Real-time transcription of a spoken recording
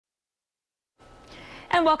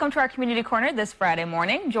And welcome to our Community Corner this Friday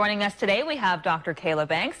morning. Joining us today, we have Dr. Kayla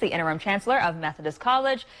Banks, the Interim Chancellor of Methodist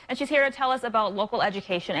College, and she's here to tell us about local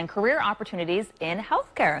education and career opportunities in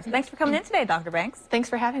healthcare. So thanks for coming in today, Dr. Banks. Thanks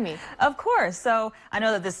for having me. Of course. So I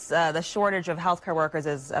know that the shortage of healthcare workers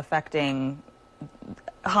is affecting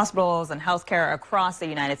hospitals and healthcare across the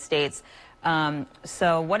United States.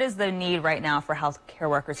 So what is the need right now for healthcare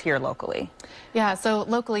workers here locally? Yeah, so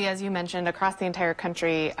locally, as you mentioned, across the entire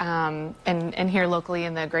country and here locally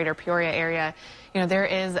in the greater Peoria area, there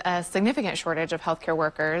is a significant shortage of healthcare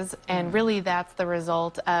workers, and really that's the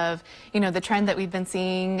result of, the trend that we've been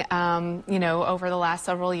seeing, over the last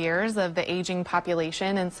several years of the aging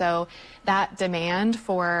population. And so that demand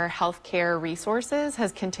for healthcare resources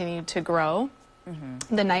has continued to grow.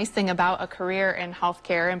 The nice thing about a career in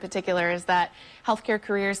healthcare in particular is that healthcare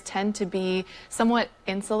careers tend to be somewhat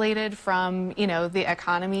insulated from, the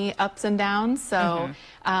economy ups and downs. So,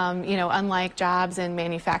 unlike jobs in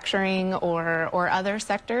manufacturing or other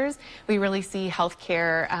sectors, we really see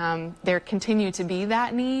healthcare, there continue to be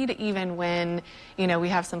that need even when, we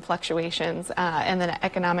have some fluctuations in the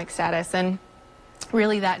economic status. And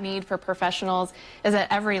really that need for professionals is at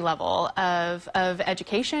every level of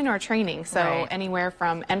education or training. So anywhere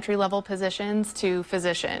from entry-level positions to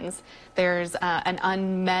physicians, there's an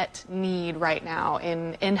unmet need right now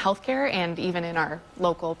in healthcare and even in our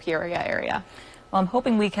local Peoria area. Well, I'm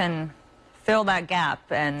hoping we can fill that gap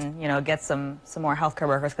and, get some more healthcare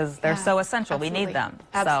workers because they're so essential. Absolutely. We need them.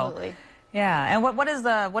 Absolutely. So, yeah. And what is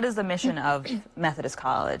the mission of Methodist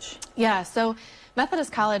College? Yeah. So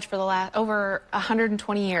Methodist College for the last over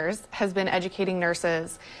 120 years has been educating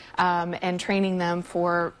nurses and training them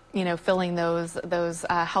for filling those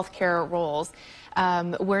healthcare roles.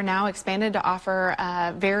 We're now expanded to offer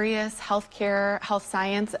various health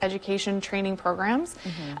science education training programs.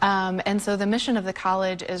 And so the mission of the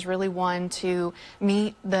college is really one to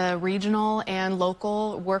meet the regional and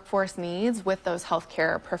local workforce needs with those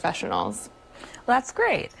healthcare professionals. Well, that's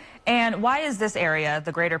great. And why is this area,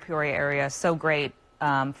 the greater Peoria area, so great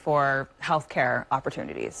for healthcare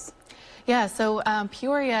opportunities? Yeah, so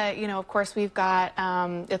Peoria, of course, we've got,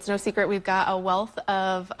 it's no secret, we've got a wealth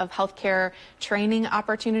of healthcare training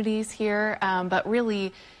opportunities here, but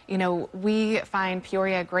really, we find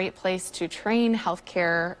Peoria a great place to train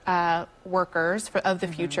healthcare workers of the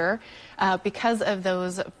future because of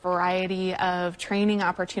those variety of training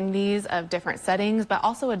opportunities of different settings, but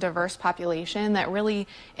also a diverse population that really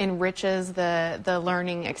enriches the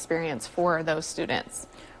learning experience for those students.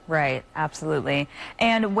 Right, absolutely.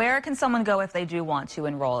 And where can someone go if they do want to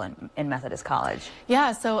enroll in Methodist College?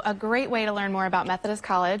 Yeah, so a great way to learn more about Methodist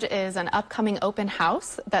College is an upcoming open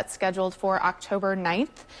house that's scheduled for October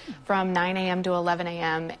 9th from 9 a.m. to 11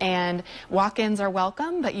 a.m. And walk-ins are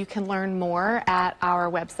welcome, but you can learn more at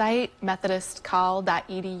our website,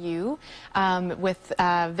 methodistcoll.edu, with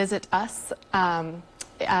Visit Us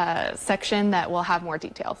section that will have more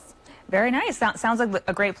details. Very nice. Sounds like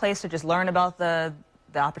a great place to just learn about the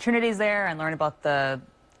opportunities there and learn about the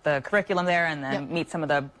curriculum there and then meet some of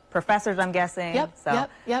the professors, I'm guessing. Yep.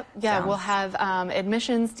 Yeah, we'll have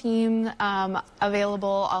admissions team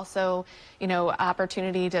available. Also,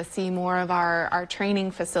 opportunity to see more of our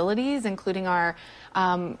training facilities, including our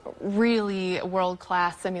really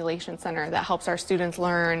world-class simulation center that helps our students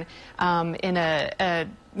learn in a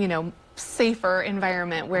safer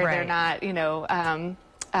environment where they're not,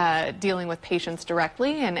 dealing with patients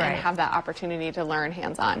directly and have that opportunity to learn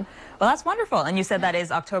hands-on. Well, that's wonderful. And you said that is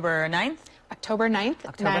October 9th? October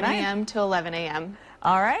 9th, 9 a.m. to 11 a.m.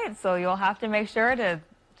 All right, so you'll have to make sure to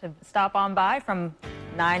stop on by from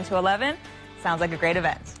 9 to 11. Sounds like a great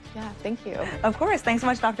event. Yeah, thank you. Of course. Thanks so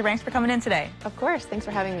much, Dr. Banks, for coming in today. Of course. Thanks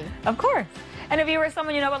for having me. Of course. And if you or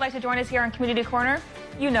someone you know would like to join us here on Community Corner,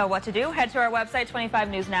 you know what to do. Head to our website,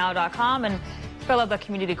 25newsnow.com, and fill out the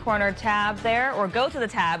Community Corner tab there, or go to the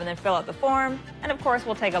tab and then fill out the form. And of course,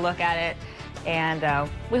 we'll take a look at it. And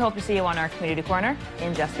we hope to see you on our Community Corner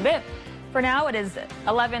in just a bit. For now, it is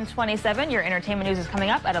 11:27. Your entertainment news is coming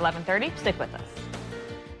up at 11:30. Stick with us.